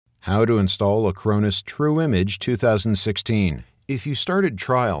How to install Acronis True Image 2016. If you started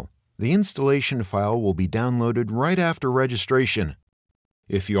trial, the installation file will be downloaded right after registration.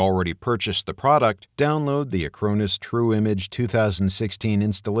 If you already purchased the product, download the Acronis True Image 2016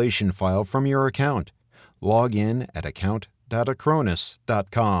 installation file from your account. Log in at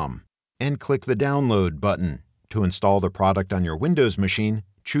account.acronis.com and click the Download button. To install the product on your Windows machine,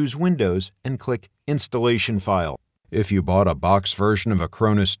 choose Windows and click Installation File. If you bought a box version of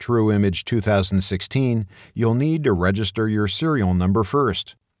Acronis True Image 2016, you'll need to register your serial number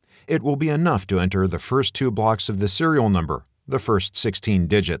first. It will be enough to enter the first 2 blocks of the serial number, the first 16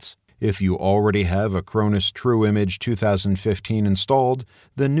 digits. If you already have Acronis True Image 2015 installed,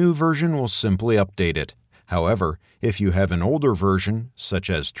 the new version will simply update it. However, if you have an older version, such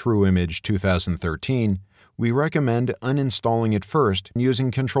as True Image 2013, we recommend uninstalling it first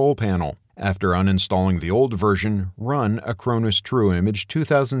using Control Panel. After uninstalling the old version, run Acronis True Image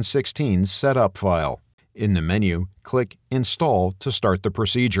 2016 setup file. In the menu, click Install to start the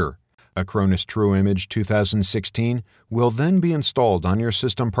procedure. Acronis True Image 2016 will then be installed on your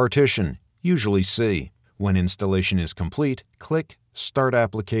system partition, usually C. When installation is complete, click Start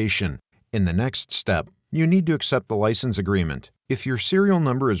Application. In the next step, you need to accept the license agreement. If your serial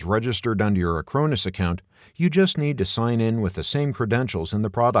number is registered under your Acronis account, you just need to sign in with the same credentials in the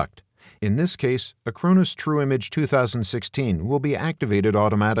product. In this case, Acronis True Image 2016 will be activated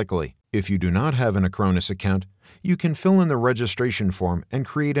automatically. If you do not have an Acronis account, you can fill in the registration form and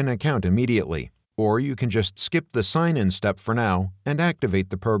create an account immediately. Or you can just skip the sign-in step for now and activate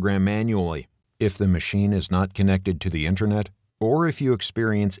the program manually. If the machine is not connected to the internet, or if you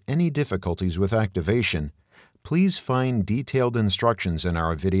experience any difficulties with activation, please find detailed instructions in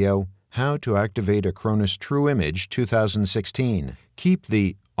our video, How to Activate Acronis True Image 2016. Keep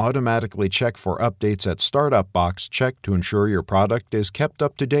the Automatically Check for Updates at Startup box checked to ensure your product is kept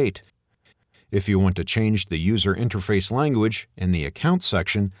up to date. If you want to change the user interface language, in the Account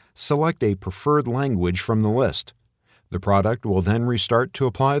section, select a preferred language from the list. The product will then restart to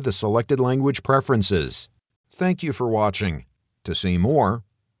apply the selected language preferences. Thank you for watching. To see more,